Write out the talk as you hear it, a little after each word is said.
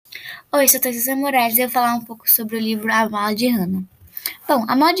Oi, sou Thaisa Moraes e eu vou falar um pouco sobre o livro A Mala de Hana. Bom,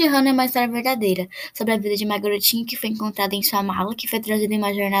 A Mala de Hana é uma história verdadeira sobre a vida de uma garotinha que foi encontrada em sua mala, que foi trazida em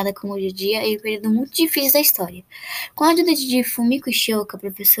uma jornada como o de dia e um período muito difícil da história. Com a ajuda de Fumiko Shioka,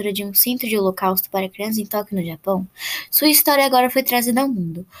 professora de um centro de holocausto para crianças em Tóquio, no Japão, sua história agora foi trazida ao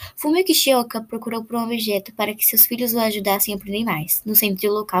mundo. Fumiko Shioka procurou por um objeto para que seus filhos o ajudassem a aprender mais, no centro de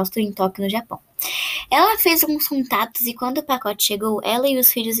holocausto em Tóquio, no Japão. Ela fez alguns contatos e quando o pacote chegou, ela e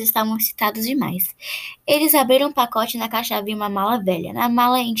os filhos estavam excitados demais. Eles abriram o pacote e na caixa havia uma mala velha. Na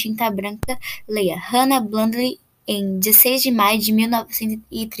mala, em tinta branca, leia Hannah Bluntly em 16 de maio de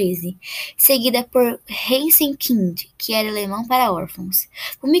 1913, seguida por Kind, que era alemão para órfãos.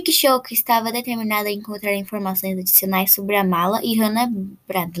 O Mick Shock estava determinada a encontrar informações adicionais sobre a mala e Hannah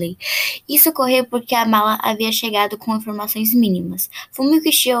Bradley. Isso ocorreu porque a mala havia chegado com informações mínimas.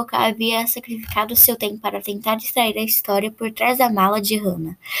 Fumiko Shioka havia sacrificado seu tempo para tentar extrair a história por trás da mala de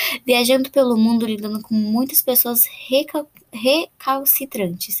Hana, viajando pelo mundo lidando com muitas pessoas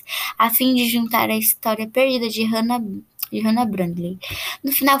recalcitrantes, a fim de juntar a história perdida de Hannah Brandley.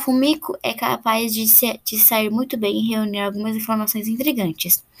 No final, Fumiko é capaz de sair muito bem e reunir algumas informações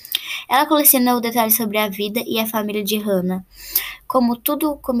intrigantes. Ela colecionou detalhes sobre a vida e a família de Hannah, como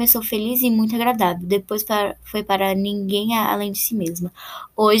tudo começou feliz e muito agradável, depois foi para ninguém além de si mesma.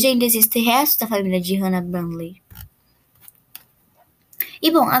 Hoje ainda existe restos da família de Hannah Brumley. E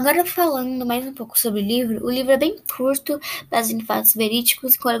bom, agora falando mais um pouco sobre o livro é bem curto, baseado em fatos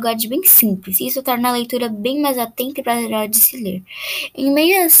verídicos e com linguagem bem simples. Isso torna a leitura bem mais atenta e prazerosa de se ler. Em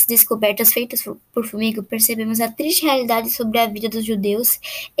meio às descobertas feitas por Fumigo, percebemos a triste realidade sobre a vida dos judeus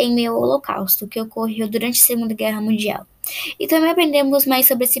em meio ao Holocausto, que ocorreu durante a Segunda Guerra Mundial. E também aprendemos mais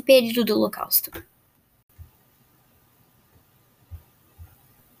sobre esse período do Holocausto.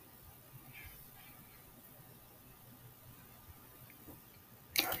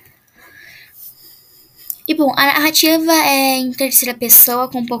 E bom, a narrativa é em terceira pessoa,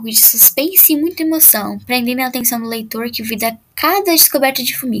 com um pouco de suspense e muita emoção, prendendo a atenção do leitor que vida cada descoberta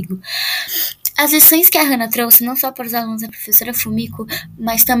de Fumigo. As lições que a Hannah trouxe, não só para os alunos da professora Fumiko,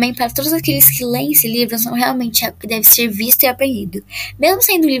 mas também para todos aqueles que leem esse livro, são realmente algo que deve ser visto e aprendido. Mesmo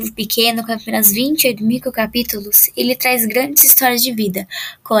sendo um livro pequeno, com apenas 28 microcapítulos, ele traz grandes histórias de vida,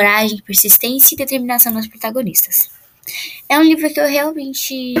 coragem, persistência e determinação dos protagonistas. É um livro que eu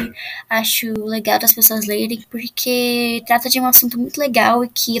realmente acho legal das pessoas lerem, porque trata de um assunto muito legal e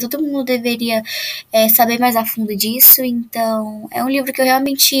que todo mundo deveria saber mais a fundo disso. Então, é um livro que eu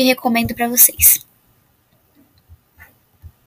realmente recomendo para vocês.